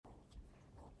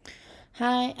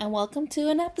Hi, and welcome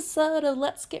to an episode of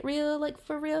Let's Get Real, like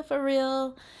for real, for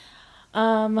real.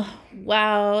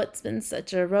 Wow, it's been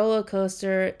such a roller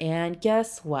coaster, and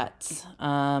guess what? This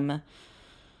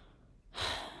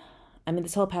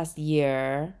whole past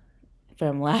year,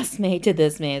 from last May to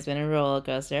this May, has been a roller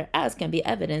coaster, as can be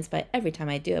evidenced by every time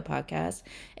I do a podcast.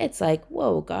 It's like,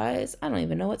 whoa, guys, I don't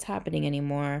even know what's happening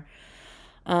anymore.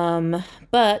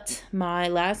 But my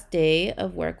last day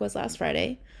of work was last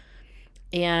Friday,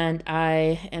 and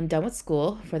I am done with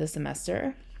school for the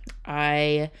semester.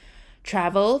 I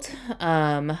traveled.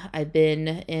 I've been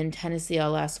in Tennessee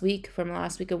all last week. From the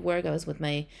last week of work, I was with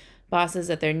my bosses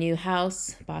at their new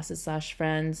house, bosses slash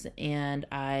friends, and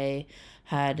I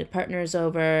had partners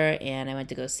over, and I went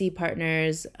to go see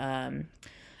partners.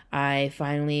 I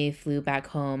finally flew back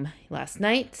home last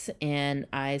night, and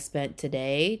I spent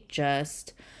today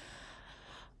just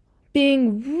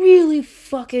being really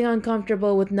fucking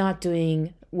uncomfortable with not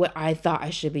doing what I thought I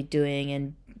should be doing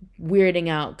and weirding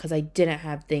out because I didn't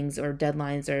have things or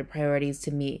deadlines or priorities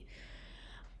to meet.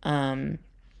 And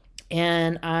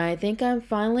I think I'm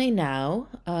finally now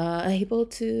able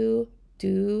to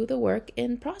do the work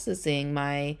in processing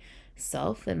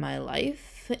myself and my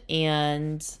life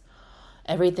and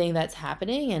everything that's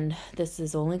happening. And this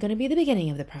is only going to be the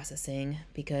beginning of the processing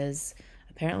because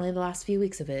apparently the last few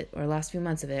weeks of it or last few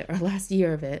months of it or last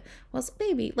year of it was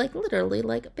baby, like literally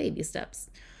like baby steps.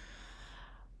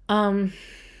 I'm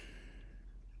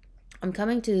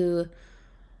coming to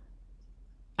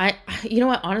you know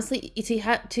what, honestly,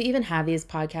 to even have these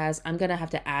podcasts, I'm gonna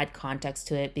have to add context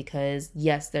to it because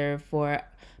yes, they're for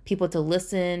people to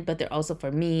listen, but they're also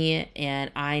for me,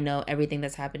 and I know everything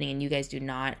that's happening and you guys do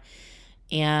not.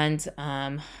 And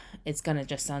it's gonna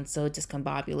just sound so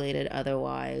discombobulated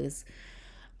otherwise.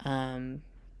 um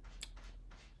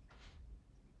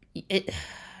it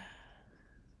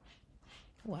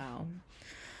Wow.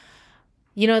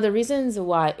 The reasons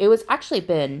why it was actually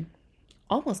been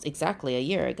almost exactly a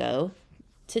year ago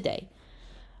today,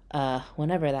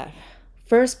 whenever that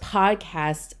first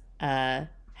podcast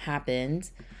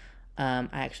happened. I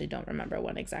actually don't remember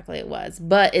when exactly it was,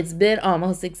 but it's been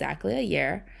almost exactly a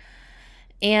year.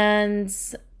 And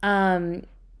um,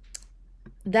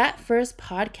 that first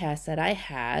podcast that I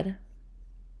had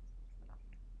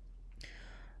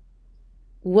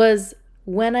was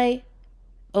when I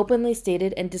openly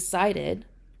stated and decided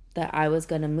that I was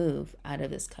going to move out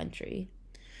of this country.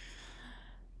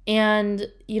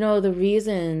 And, the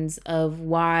reasons of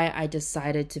why I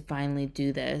decided to finally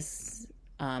do this,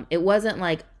 it wasn't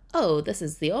like, oh, this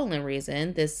is the only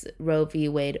reason. This Roe v.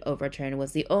 Wade overturn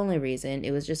was the only reason.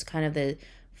 It was just kind of the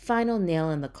final nail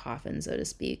in the coffin, so to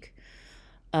speak.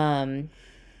 And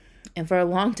for a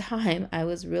long time, I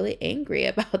was really angry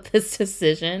about this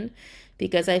decision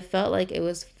because I felt like it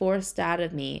was forced out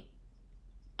of me.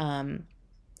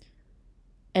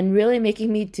 And really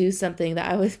making me do something that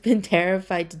I was been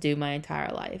terrified to do my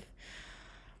entire life.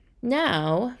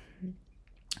 Now,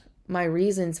 my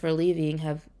reasons for leaving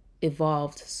have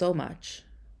evolved so much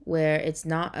where it's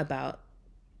not about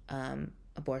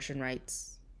abortion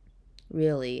rights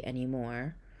really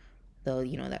anymore, though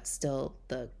that's still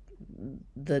the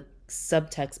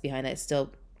subtext behind that, still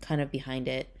kind of behind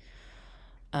it.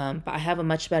 But I have a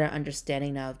much better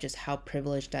understanding now of just how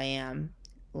privileged I am.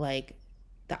 Like,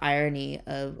 the irony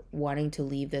of wanting to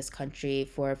leave this country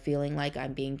for feeling like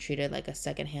I'm being treated like a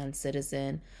secondhand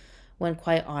citizen, when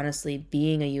quite honestly,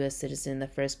 being a U.S. citizen in the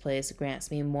first place grants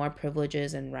me more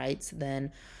privileges and rights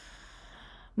than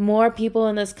more people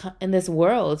in this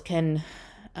world can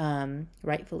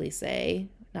rightfully say,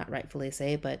 not rightfully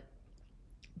say, but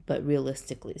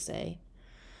realistically say.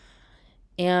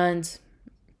 And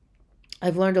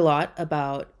I've learned a lot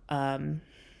about my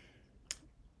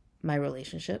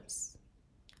relationships,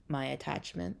 my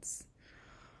attachments,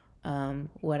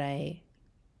 what I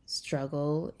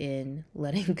struggle in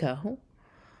letting go.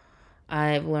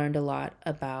 I've learned a lot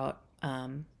about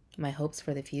my hopes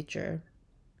for the future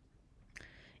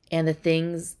and the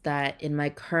things that in my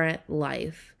current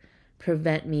life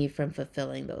prevent me from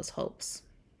fulfilling those hopes.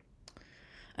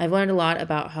 I've learned a lot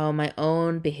about how my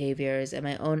own behaviors and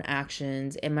my own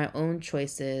actions and my own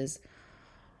choices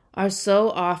are so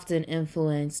often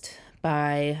influenced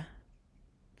by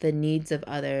the needs of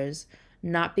others,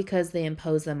 not because they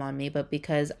impose them on me, but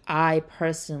because I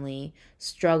personally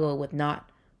struggle with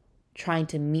not trying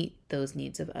to meet those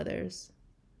needs of others,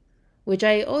 which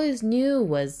I always knew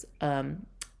was an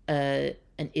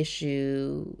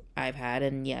issue I've had.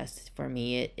 And yes, for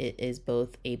me, it is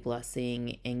both a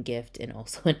blessing and gift and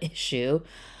also an issue.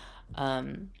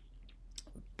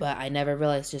 But I never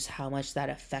realized just how much that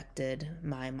affected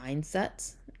my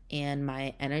mindset and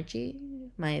my energy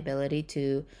my ability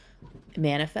to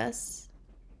manifest,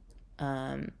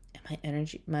 my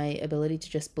energy, my ability to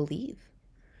just believe.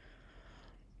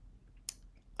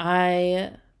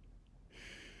 I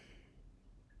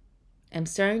am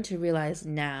starting to realize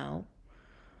now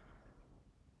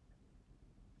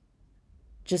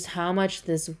just how much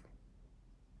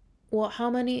how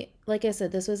many, like I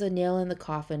said, this was a nail in the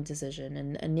coffin decision,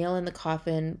 and a nail in the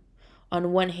coffin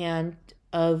on one hand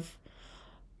of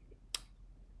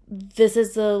this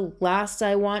is the last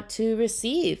I want to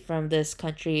receive from this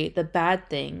country, the bad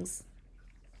things.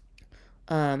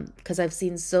 Because I've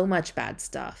seen so much bad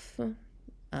stuff.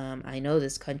 I know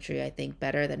this country, I think,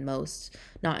 better than most,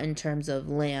 not in terms of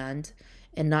land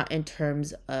and not in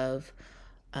terms of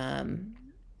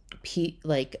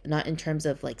not in terms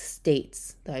of like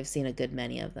states, though I've seen a good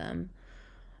many of them.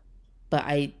 But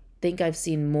I think I've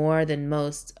seen more than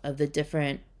most of the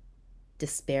different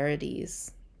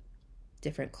disparities,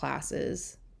 different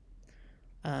classes,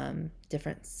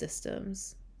 different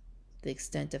systems, the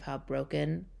extent of how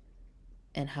broken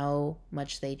and how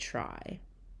much they try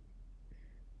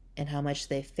and how much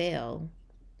they fail,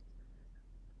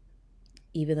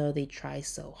 even though they try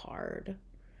so hard.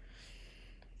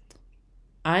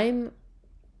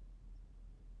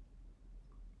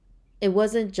 It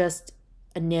wasn't just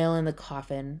a nail in the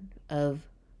coffin of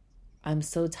I'm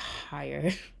so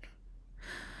tired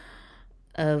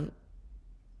of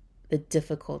the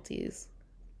difficulties.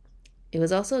 It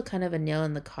was also kind of a nail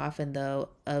in the coffin, though,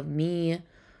 of me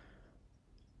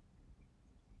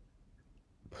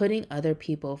putting other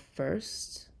people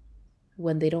first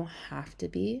when they don't have to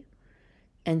be,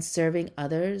 and serving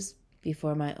others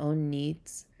before my own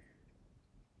needs,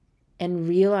 and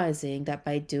realizing that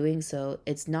by doing so,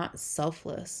 it's not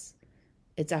selfless.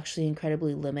 It's actually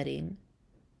incredibly limiting.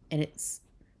 And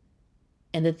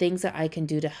the things that I can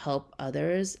do to help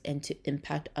others and to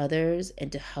impact others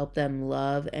and to help them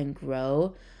love and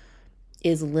grow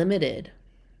is limited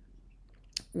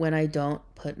when I don't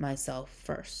put myself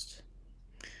first.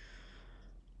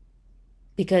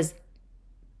 Because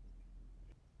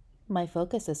my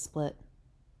focus is split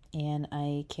and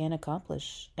I can't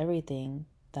accomplish everything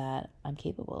that I'm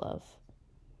capable of.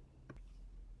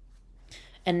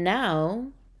 And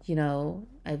now,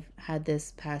 I've had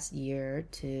this past year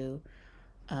to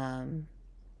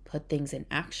put things in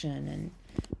action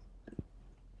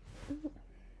and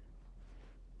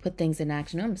put things in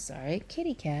action. I'm sorry,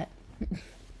 kitty cat.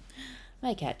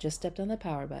 My cat just stepped on the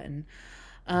power button.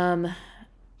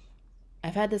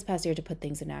 I've had this past year to put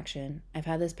things in action. I've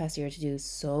had this past year to do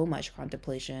so much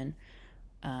contemplation.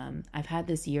 I've had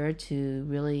this year to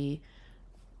really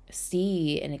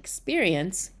see and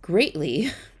experience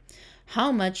greatly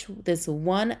how much this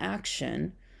one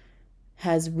action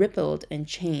has rippled and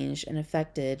changed and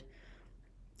affected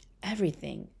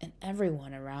everything and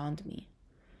everyone around me.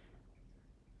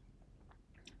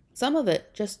 Some of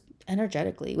it just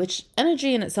energetically, which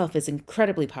energy in itself is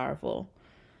incredibly powerful.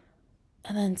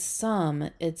 And then some,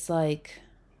 it's like,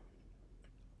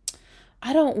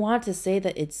 I don't want to say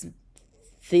that it's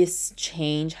this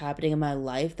change happening in my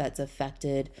life that's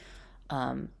affected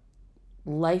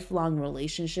lifelong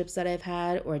relationships that I've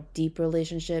had, or deep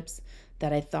relationships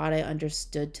that I thought I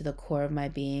understood to the core of my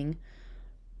being.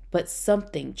 But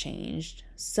something changed.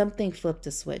 Something flipped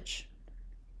a switch.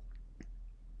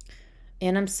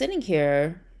 And I'm sitting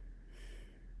here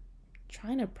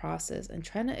trying to process and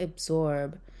trying to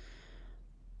absorb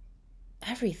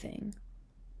everything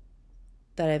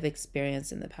that I've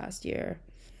experienced in the past year.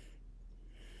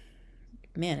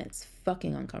 Man, it's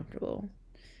fucking uncomfortable.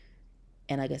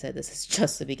 And like I said, this is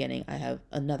just the beginning. I have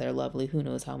another lovely, who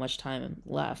knows how much time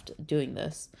left doing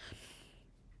this.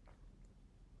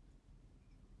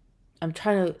 I'm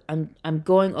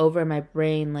going over in my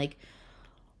brain like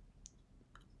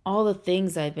all the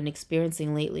things I've been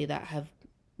experiencing lately that have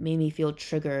made me feel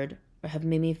triggered or have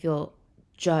made me feel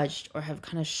judged or have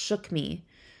kind of shook me.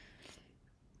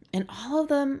 And all of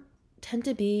them tend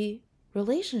to be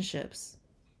relationships.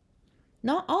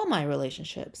 Not all my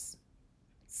relationships.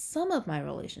 Some of my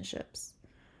relationships.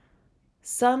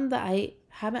 Some that I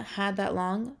haven't had that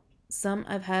long. Some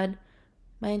I've had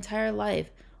my entire life.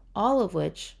 All of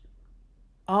which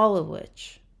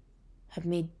have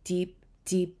made deep,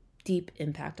 deep, deep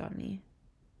impact on me.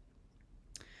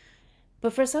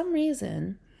 But for some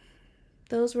reason,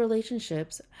 those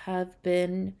relationships have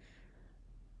been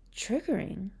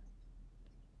triggering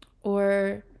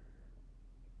or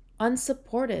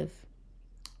unsupportive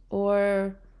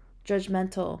or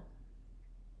judgmental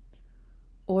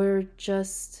or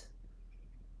just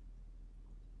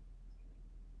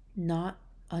not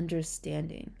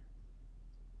understanding.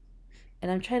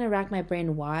 And I'm trying to rack my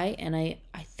brain why, and I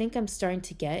think I'm starting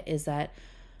to get is that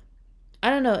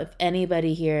I don't know if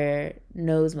anybody here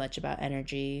knows much about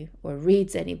energy or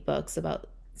reads any books about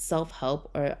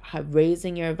self-help or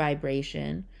raising your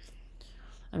vibration.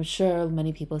 I'm sure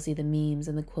many people see the memes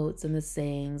and the quotes and the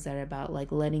sayings that are about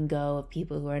like letting go of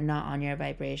people who are not on your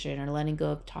vibration, or letting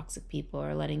go of toxic people,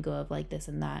 or letting go of like this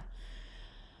and that.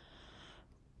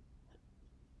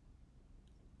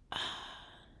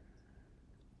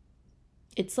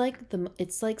 It's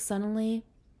like suddenly,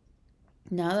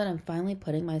 now that I'm finally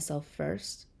putting myself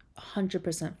first,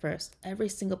 100% first, every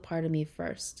single part of me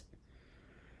first,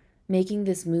 making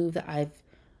this move that I've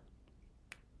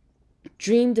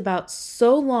dreamed about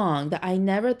so long that I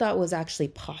never thought was actually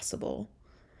possible.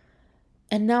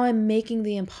 And now I'm making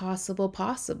the impossible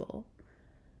possible.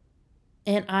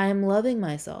 And I'm loving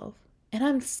myself. And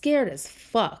I'm scared as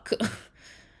fuck.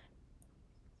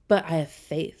 But I have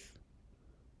faith.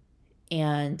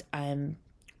 And I'm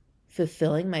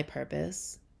fulfilling my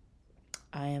purpose.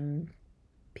 I am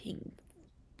being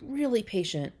really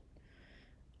patient.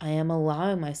 I am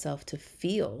allowing myself to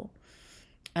feel.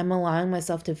 I'm allowing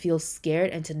myself to feel scared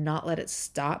and to not let it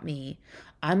stop me.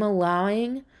 I'm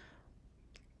allowing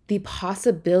the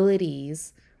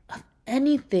possibilities of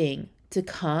anything to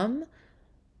come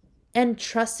and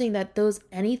trusting that those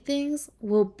anythings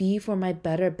will be for my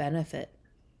better benefit.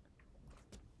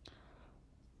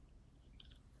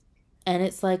 And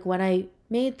it's like when I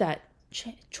made that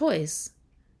choice,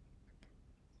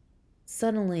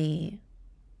 suddenly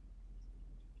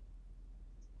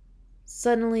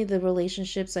the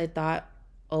relationships I thought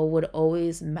would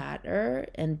always matter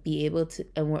and be able to,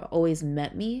 and were always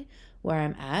met me where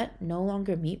I'm at, no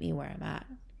longer meet me where I'm at.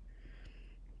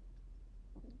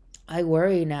 I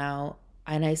worry now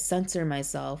and I censor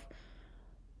myself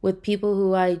with people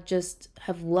who I just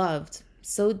have loved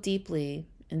so deeply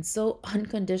and so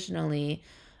unconditionally.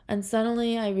 And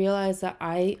suddenly I realize that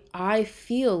I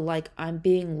feel like I'm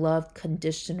being loved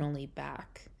conditionally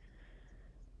back.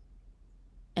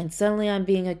 And suddenly I'm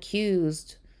being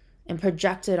accused and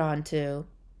projected onto,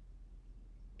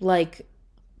 like,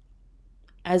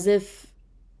 as if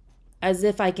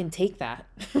I can take that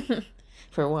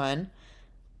for one.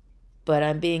 But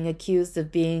I'm being accused of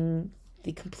being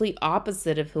the complete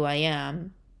opposite of who I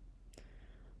am.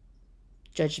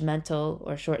 Judgmental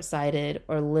or short-sighted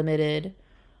or limited.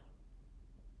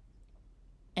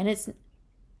 And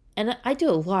I do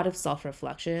a lot of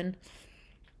self-reflection,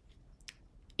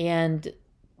 and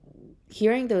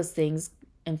hearing those things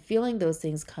and feeling those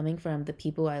things coming from the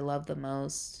people I love the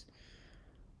most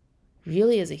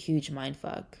really is a huge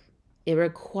mindfuck. It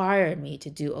required me to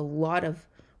do a lot of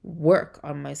work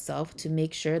on myself to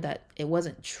make sure that it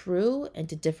wasn't true and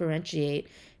to differentiate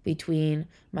between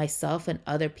myself and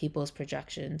other people's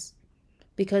projections.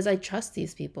 Because I trust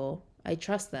these people. I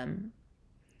trust them.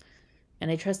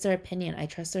 And I trust their opinion. I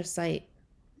trust their sight.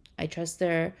 I trust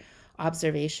their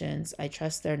observations. I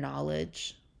trust their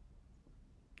knowledge.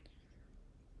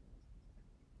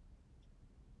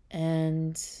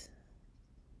 And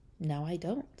now I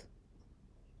don't.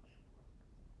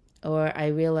 Or I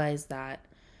realize that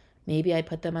maybe I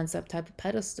put them on some type of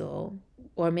pedestal,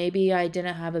 or maybe I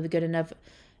didn't have a good enough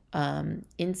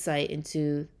insight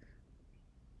into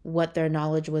what their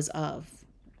knowledge was of.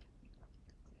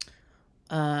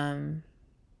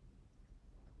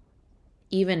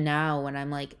 Even now when I'm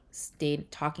like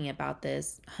talking about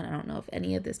this, I don't know if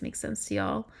any of this makes sense to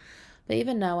y'all, but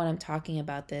even now when I'm talking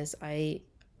about this, I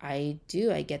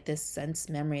get this sense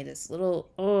memory, this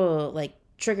little like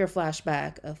trigger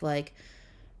flashback of like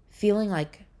feeling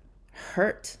like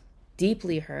hurt,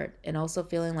 deeply hurt, and also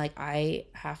feeling like I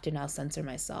have to now censor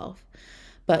myself.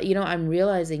 But I'm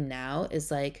realizing now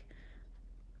is like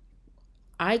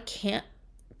I can't,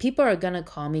 people are gonna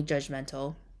call me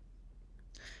judgmental,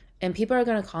 and people are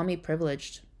gonna call me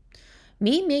privileged.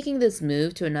 Me making this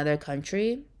move to another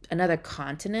country, another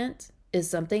continent, is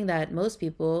something that most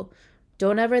people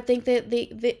don't ever think that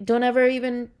they don't ever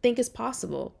even think is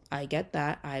possible. I get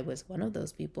that. I was one of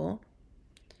those people.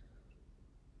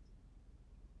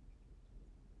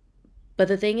 But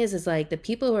the thing is like the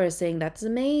people who are saying that's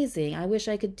amazing, I wish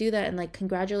I could do that, and like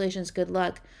congratulations, good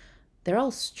luck, they're all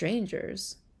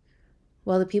strangers.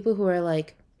 While the people who are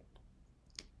like,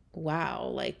 wow,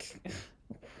 like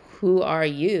who are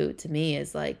you, to me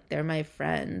is like they're my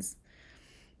friends.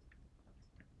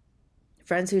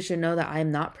 Friends who should know that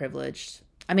I'm not privileged.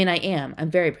 I mean, I am.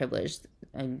 I'm very privileged.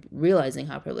 I'm realizing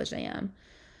how privileged I am.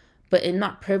 But I'm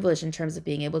not privileged in terms of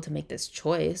being able to make this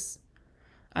choice.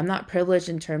 I'm not privileged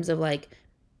in terms of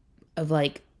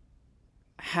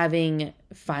having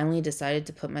finally decided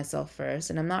to put myself first.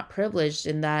 And I'm not privileged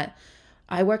in that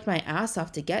I worked my ass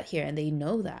off to get here, and they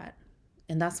know that.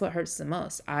 And that's what hurts the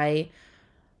most. I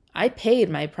paid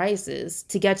my prices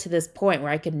to get to this point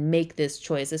where I could make this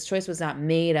choice. This choice was not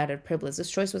made out of privilege.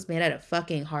 This choice was made out of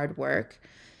fucking hard work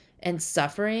and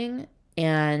suffering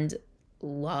and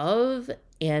love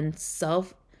and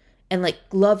like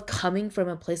love coming from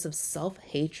a place of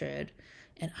self-hatred.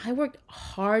 And I worked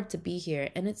hard to be here,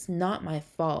 and it's not my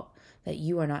fault that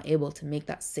you are not able to make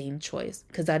that same choice,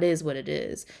 because that is what it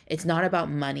is. It's not about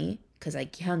money, because I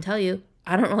can't tell you,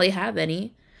 I don't really have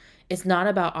any. It's not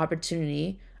about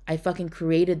opportunity. I fucking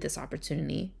created this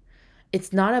opportunity.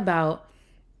 It's not about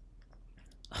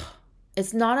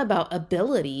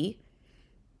ability,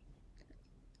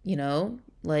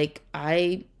 like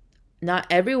not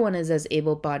everyone is as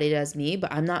able-bodied as me,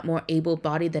 but I'm not more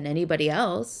able-bodied than anybody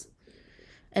else.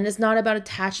 And it's not about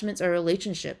attachments or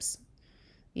relationships,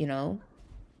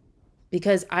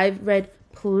 because I've read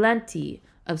plenty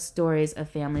of stories of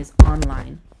families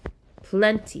online,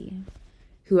 plenty,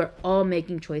 who are all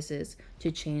making choices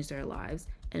to change their lives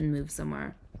and move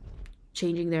somewhere,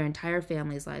 changing their entire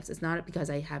family's lives. It's not because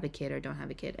I have a kid or don't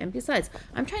have a kid. And besides,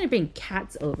 I'm trying to bring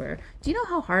cats over. Do you know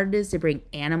how hard it is to bring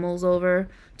animals over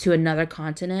to another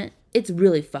continent? It's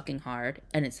really fucking hard,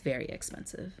 and it's very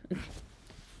expensive.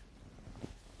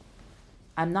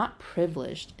 I'm not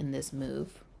privileged in this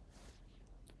move.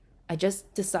 I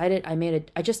just decided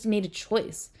I just made a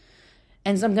choice.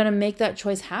 And so I'm going to make that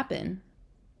choice happen.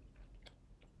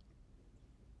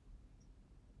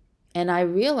 And I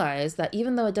realized that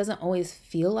even though it doesn't always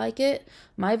feel like it,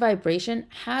 my vibration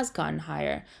has gotten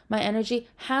higher. My energy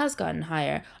has gotten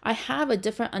higher. I have a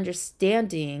different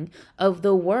understanding of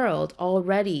the world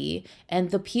already. And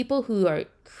the people who are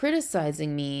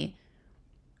criticizing me,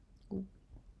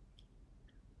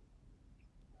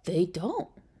 they don't.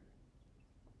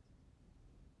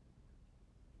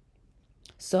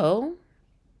 So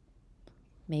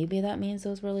maybe that means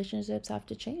those relationships have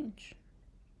to change.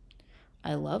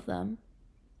 I love them.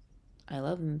 I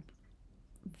love them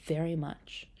very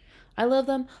much. I love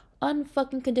them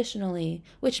unfucking conditionally,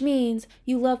 which means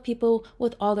you love people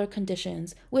with all their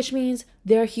conditions, which means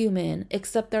they're human,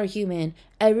 except they're human.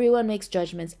 Everyone makes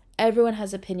judgments. Everyone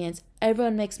has opinions.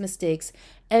 Everyone makes mistakes.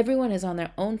 Everyone is on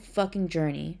their own fucking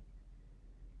journey.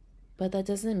 But that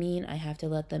doesn't mean I have to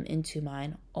let them into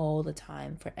mine all the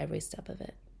time for every step of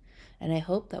it. And I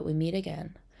hope that we meet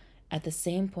again at the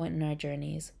same point in our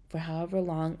journeys, for however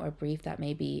long or brief that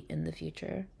may be in the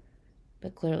future.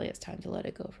 But clearly it's time to let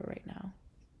it go for right now.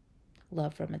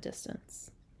 Love from a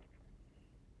distance.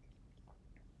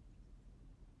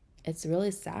 It's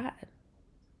really sad.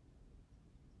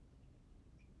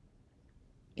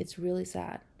 It's really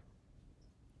sad.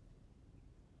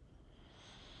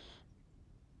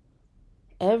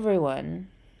 Everyone,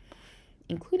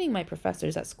 including my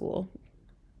professors at school,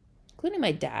 including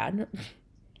my dad,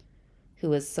 who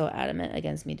was so adamant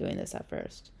against me doing this at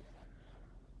first,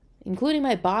 including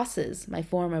my bosses, my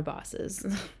former bosses,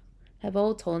 have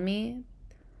all told me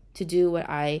to do what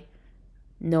I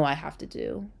know I have to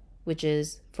do, which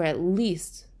is for at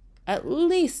least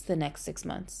the next 6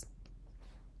 months,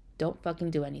 don't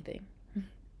fucking do anything.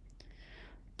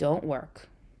 Don't work.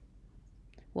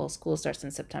 Well, school starts in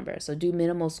September, so do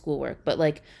minimal schoolwork, but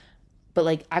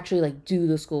actually do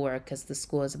the schoolwork, because the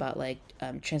school is about I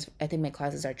think my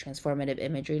classes are transformative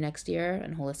imagery next year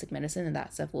and holistic medicine, and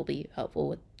that stuff will be helpful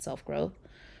with self-growth.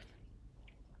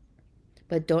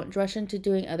 But don't rush into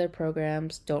doing other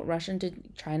programs. Don't rush into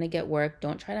trying to get work.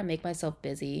 Don't try to make myself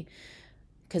busy,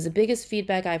 because the biggest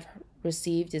feedback I've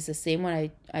received is the same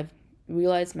one I've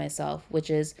realized myself, which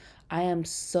is I am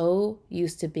so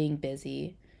used to being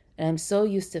busy, and I'm so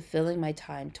used to filling my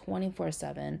time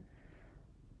 24/7.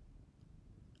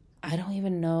 I don't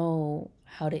even know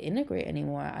how to integrate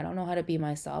anymore. I don't know how to be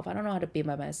myself. I don't know how to be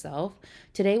by myself.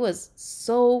 Today was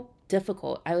so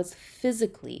difficult. I was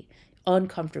physically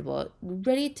uncomfortable,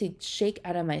 ready to shake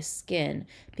out of my skin,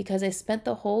 because I spent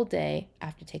the whole day,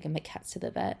 after taking my cats to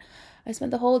the vet, I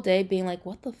spent the whole day being like,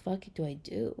 what the fuck do I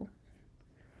do?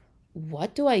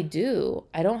 What do I do?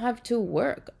 I don't have to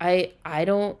work. I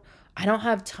don't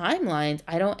have timelines.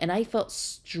 And I felt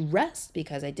stressed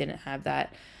because I didn't have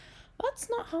that. That's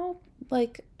not how,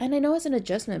 and I know it's an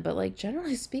adjustment, but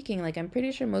generally speaking, I'm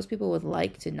pretty sure most people would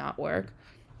like to not work.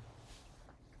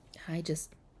 I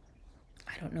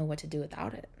don't know what to do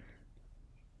without it.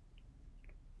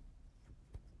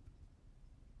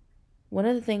 One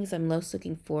of the things I'm most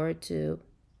looking forward to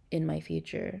in my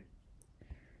future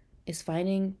is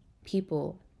finding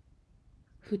people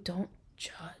who don't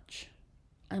judge.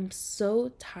 I'm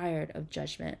so tired of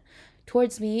judgment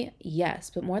Towards me,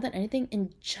 yes, but more than anything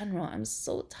in general, I'm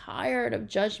so tired of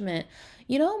judgment.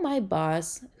 My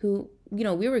boss, who, we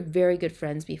were very good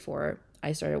friends before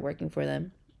I started working for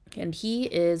them. And he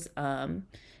is, and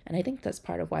I think that's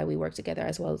part of why we work together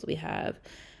as well as we have.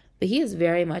 But he is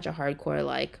very much a hardcore,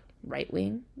 like, right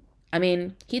wing. I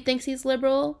mean, he thinks he's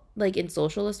liberal, like in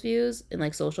socialist views and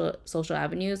like social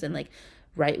avenues and like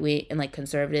right wing and like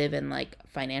conservative and like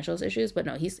financial issues. But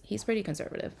no, he's pretty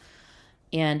conservative.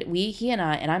 And he and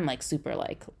I'm like super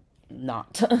like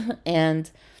not.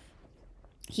 And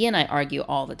he and I argue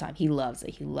all the time. He loves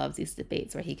it. He loves these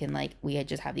debates where he can like we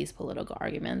just have these political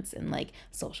arguments and like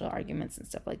social arguments and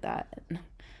stuff like that.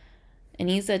 And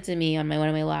he said to me on one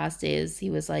of my last days, he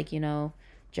was like,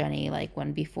 Jenny, like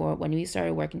when we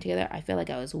started working together, I feel like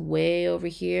I was way over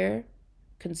here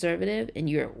conservative and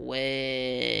you're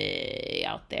way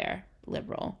out there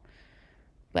liberal.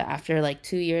 But after like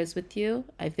 2 years with you,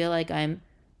 I feel like I'm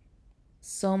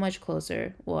so much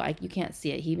closer. Well, you can't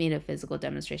see it. He made a physical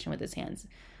demonstration with his hands,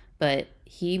 but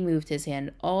he moved his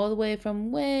hand all the way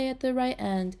from way at the right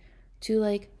end to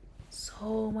like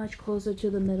so much closer to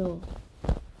the middle.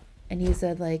 And he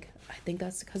said, like, I think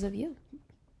that's because of you.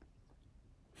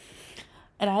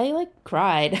 And I like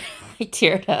cried. I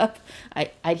teared up.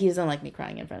 He doesn't like me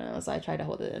crying in front of him, so I tried to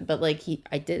hold it in. But like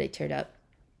I teared up.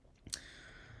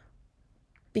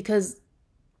 Because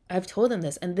I've told him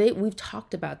this, and we've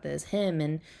talked about this, him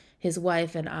and his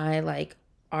wife and I, like,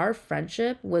 our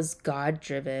friendship was God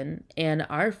driven, and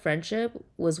our friendship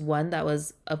was one that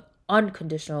was of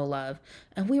unconditional love.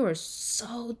 And we were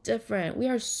so different. We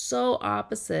are so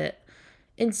opposite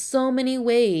in so many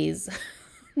ways.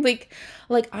 like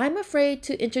I'm afraid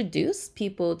to introduce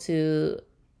people to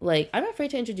I'm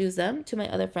afraid to introduce them to my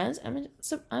other friends. I'm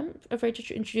afraid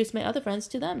to introduce my other friends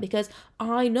to them because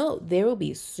I know there will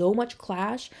be so much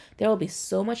clash. There will be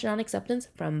so much non-acceptance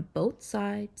from both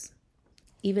sides,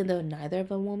 even though neither of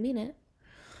them will mean it.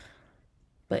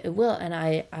 But it will, and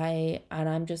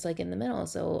I'm just like in the middle.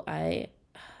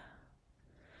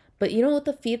 But you know what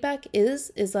the feedback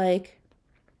is like,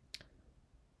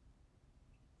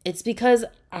 it's because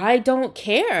I don't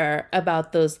care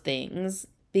about those things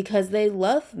because they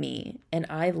love me and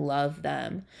I love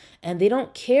them. And they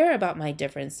don't care about my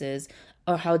differences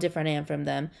or how different I am from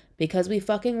them because we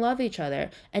fucking love each other.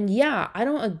 And yeah, I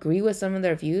don't agree with some of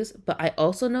their views, but I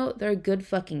also know they're good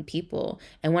fucking people.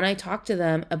 And when I talk to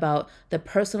them about the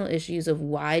personal issues of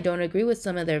why I don't agree with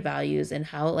some of their values and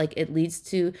how like it leads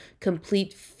to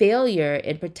complete failure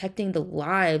in protecting the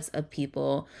lives of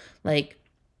people, like,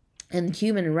 and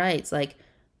human rights, like,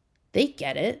 they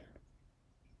get it.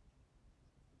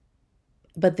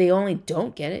 But they only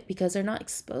don't get it because they're not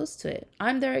exposed to it.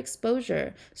 I'm their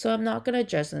exposure. So I'm not going to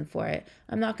judge them for it.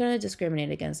 I'm not going to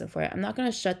discriminate against them for it. I'm not going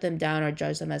to shut them down or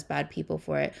judge them as bad people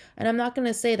for it. And I'm not going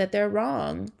to say that they're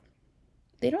wrong.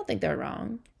 They don't think they're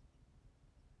wrong.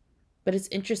 But it's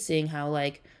interesting how,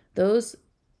 like,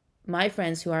 my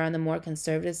friends who are on the more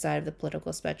conservative side of the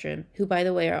political spectrum, who, by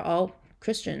the way, are all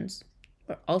Christians,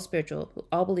 or all spiritual, who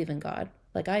all believe in God,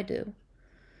 like I do,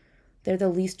 they're the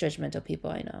least judgmental people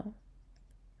I know.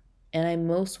 And I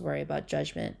most worry about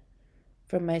judgment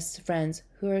from my friends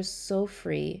who are so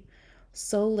free,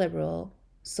 so liberal,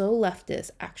 so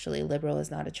leftist. Actually, liberal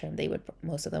is not a term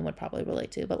most of them would probably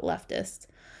relate to, but leftist.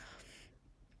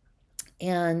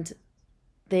 And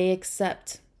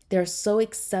they're so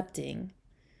accepting,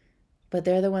 but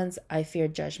they're the ones I fear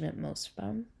judgment most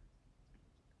from.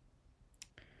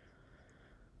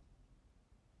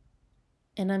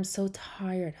 And I'm so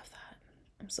tired of that.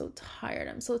 I'm so tired.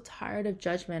 I'm so tired of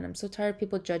judgment. I'm so tired of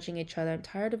people judging each other. I'm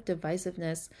tired of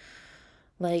divisiveness.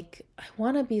 Like, I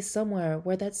want to be somewhere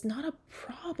where that's not a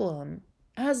problem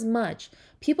as much.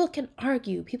 People can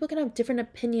argue. People can have different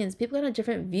opinions. People can have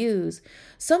different views.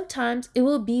 Sometimes it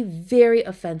will be very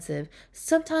offensive.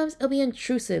 Sometimes it'll be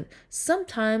intrusive.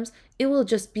 Sometimes it will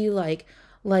just be like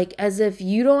as if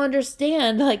you don't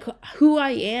understand like who I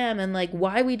am and like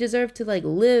why we deserve to like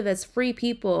live as free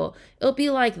people. It'll be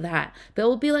like that. But it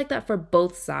will be like that for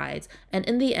both sides. And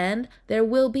in the end, there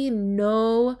will be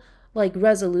no like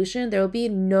resolution. There will be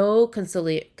no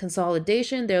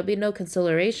consolidation. There will be no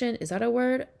conciliation. Is that a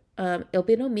word? It'll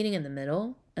be no meeting in the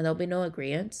middle, and there'll be no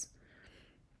agreement.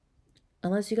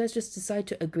 Unless you guys just decide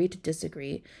to agree to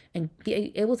disagree and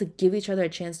be able to give each other a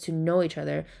chance to know each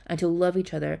other and to love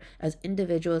each other as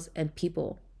individuals and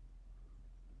people.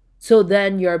 So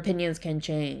then your opinions can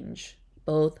change.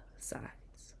 Both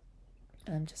sides.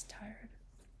 And I'm just tired.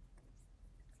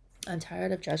 I'm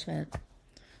tired of judgment.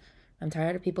 I'm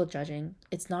tired of people judging.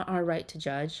 It's not our right to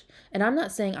judge. And I'm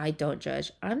not saying I don't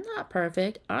judge. I'm not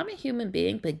perfect. I'm a human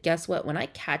being. But guess what? When I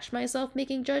catch myself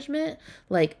making judgment,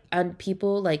 like on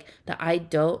people like that I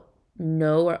don't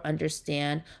know or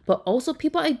understand, but also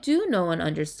people I do know and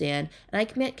understand, and I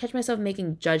can catch myself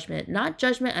making judgment, not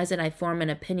judgment as in I form an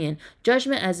opinion,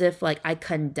 judgment as if like I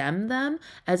condemn them,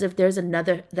 as if there's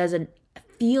a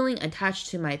feeling attached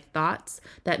to my thoughts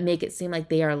that make it seem like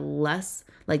they are less,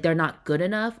 like they're not good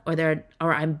enough,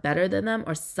 or I'm better than them,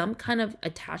 or some kind of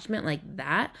attachment like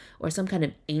that, or some kind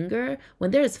of anger. When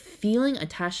there's feeling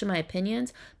attached to my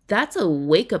opinions, that's a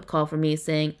wake up call for me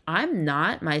saying I'm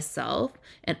not myself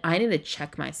and I need to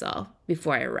check myself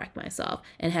before I wreck myself,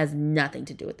 and it has nothing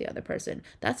to do with the other person.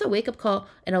 That's a wake up call,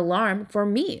 an alarm for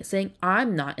me saying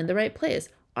I'm not in the right place.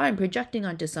 I'm projecting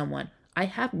onto someone. I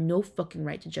have no fucking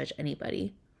right to judge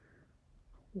anybody.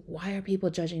 Why are people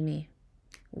judging me?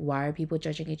 Why are people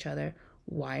judging each other?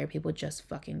 Why are people just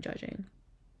fucking judging?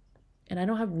 And I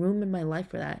don't have room in my life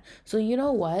for that. So you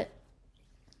know what?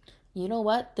 You know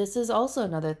what? This is also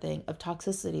another thing of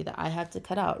toxicity that I have to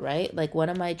cut out, right? Like one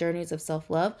of my journeys of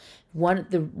self-love, one of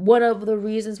the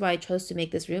reasons why I chose to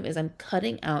make this room is I'm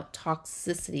cutting out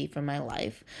toxicity from my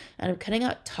life. And I'm cutting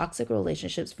out toxic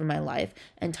relationships from my life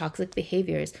and toxic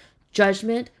behaviors.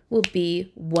 Judgment will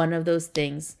be one of those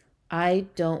things. I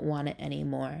don't want it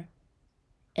anymore.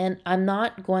 And I'm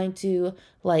not going to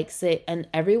like say, and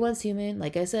everyone's human.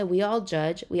 Like I said, we all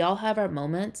judge, we all have our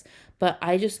moments. But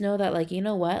I just know that, like, you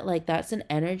know what? Like, that's an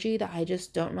energy that I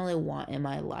just don't really want in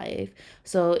my life.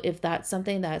 So if that's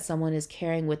something that someone is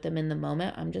carrying with them in the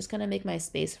moment, I'm just going to make my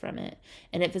space from it.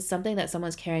 And if it's something that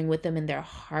someone's carrying with them in their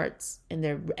hearts, in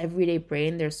their everyday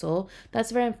brain, their soul, that's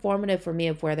very informative for me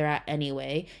of where they're at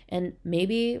anyway. And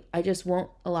maybe I just won't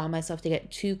allow myself to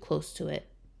get too close to it,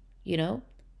 you know?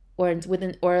 Or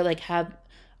within, or like have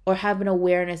an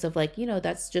awareness of like,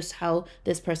 that's just how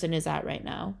this person is at right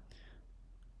now,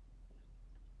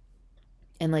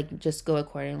 and like just go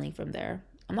accordingly from there.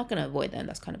 I'm not going to avoid them.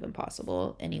 That's kind of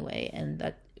impossible anyway, and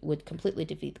that would completely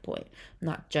defeat the point. I'm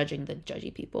not judging the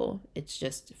judgy people. It's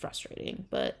just frustrating.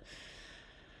 But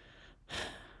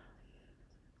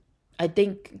I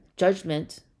think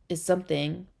judgment is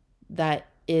something that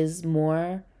is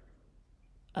more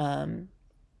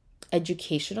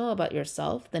educational about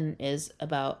yourself than it is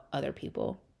about other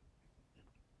people.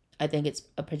 I think it's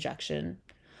a projection.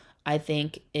 I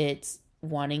think it's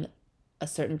wanting a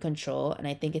certain control, and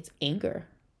I think it's anger.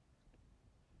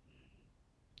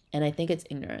 And I think it's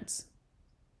ignorance.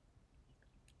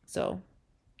 So,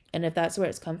 and if that's where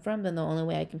it's come from, then the only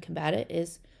way I can combat it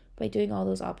is by doing all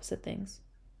those opposite things.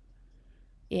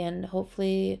 And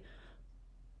hopefully,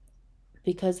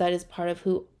 because that is part of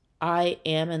who I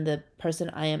am and the person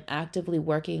I am actively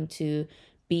working to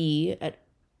be at,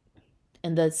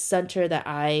 and the center that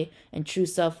I and true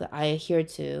self that I adhere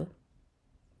to,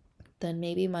 then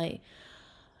maybe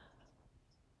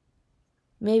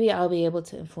I'll be able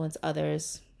to influence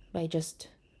others by just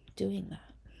doing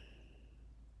that.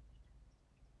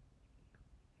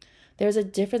 There's a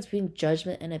difference between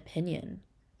judgment and opinion.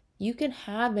 You can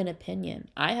have an opinion.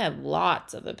 I have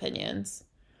lots of opinions.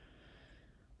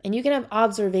 And you can have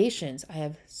observations. I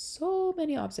have so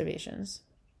many observations.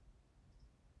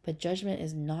 But judgment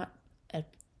is not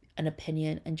an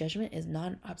opinion, and judgment is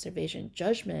not an observation.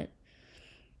 Judgment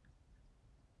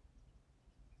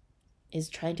is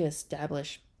trying to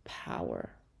establish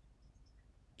power.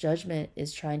 Judgment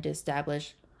is trying to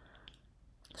establish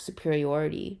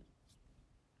superiority.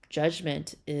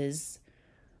 Judgment is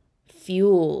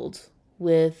fueled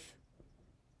with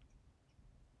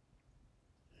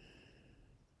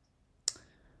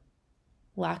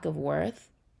lack of worth,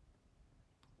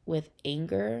 with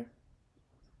anger,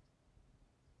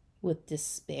 with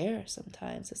despair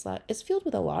sometimes. It's filled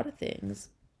with a lot of things,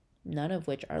 none of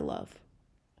which are love.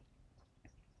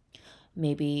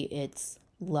 Maybe it's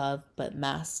love but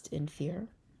masked in fear.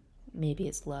 Maybe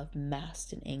it's love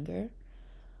masked in anger.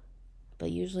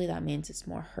 But usually that means it's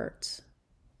more hurt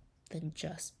than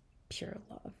just pure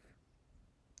love.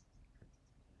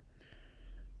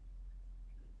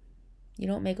 You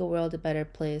don't make a world a better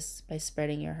place by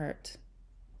spreading your hurt.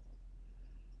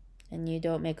 And you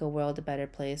don't make a world a better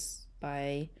place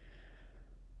by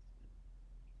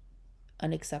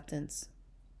unacceptance.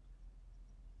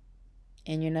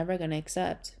 And you're never going to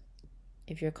accept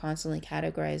if you're constantly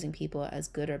categorizing people as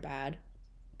good or bad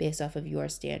based off of your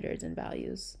standards and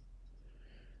values.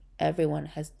 Everyone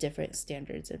has different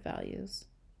standards and values.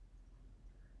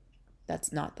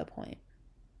 That's not the point.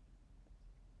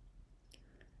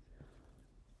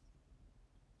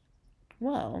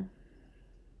 Well,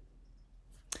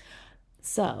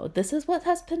 So, this is what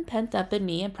has been pent up in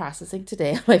me and processing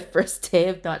today on my first day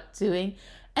of not doing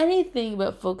anything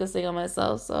but focusing on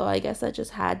myself. So, I guess that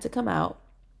just had to come out.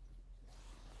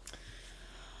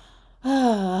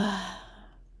 Trying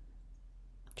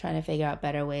to figure out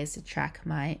better ways to track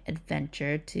my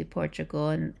adventure to Portugal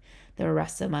and the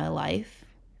rest of my life,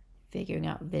 figuring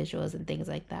out visuals and things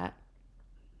like that.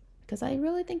 Because I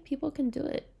really think people can do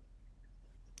it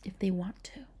if they want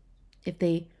to.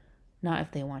 Not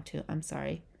if they want to, I'm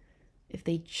sorry. If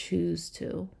they choose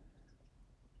to.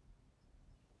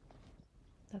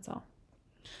 That's all.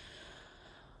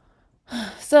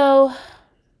 So,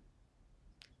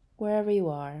 wherever you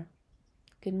are,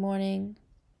 good morning,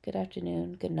 good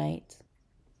afternoon, good night.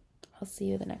 I'll see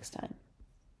you the next time.